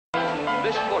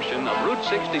this portion of Route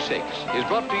 66 is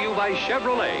brought to you by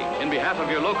Chevrolet in behalf of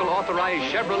your local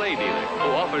authorized Chevrolet dealer, who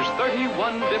offers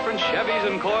 31 different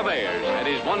Chevys and Corvairs at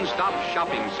his one-stop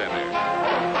shopping center.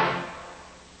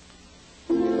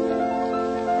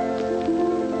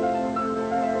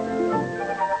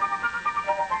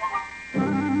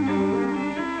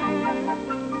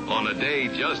 On a day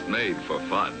just made for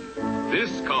fun,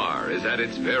 this car is at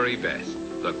its very best.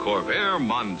 The Corvair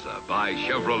Monza by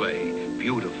Chevrolet.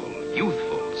 Beautiful,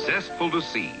 youthful, zestful to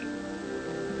see.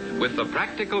 With the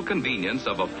practical convenience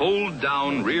of a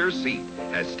fold-down rear seat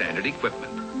as standard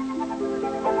equipment.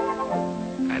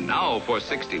 And now for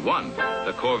 61,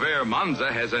 the Corvair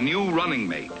Monza has a new running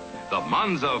mate. The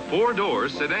Monza four-door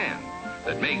sedan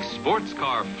that makes sports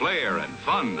car flair and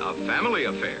fun a family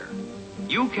affair.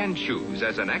 You can choose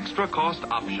as an extra cost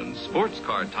option sports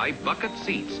car type bucket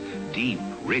seats. Deep,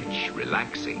 rich,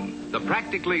 relaxing. The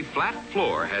practically flat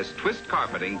floor has twist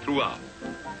carpeting throughout.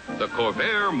 The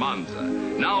Corvair Monza,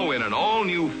 now in an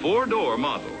all-new four-door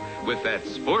model with that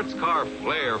sports car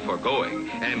flair for going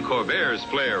and Corvair's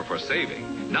flair for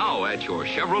saving. Now at your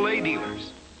Chevrolet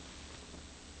dealers.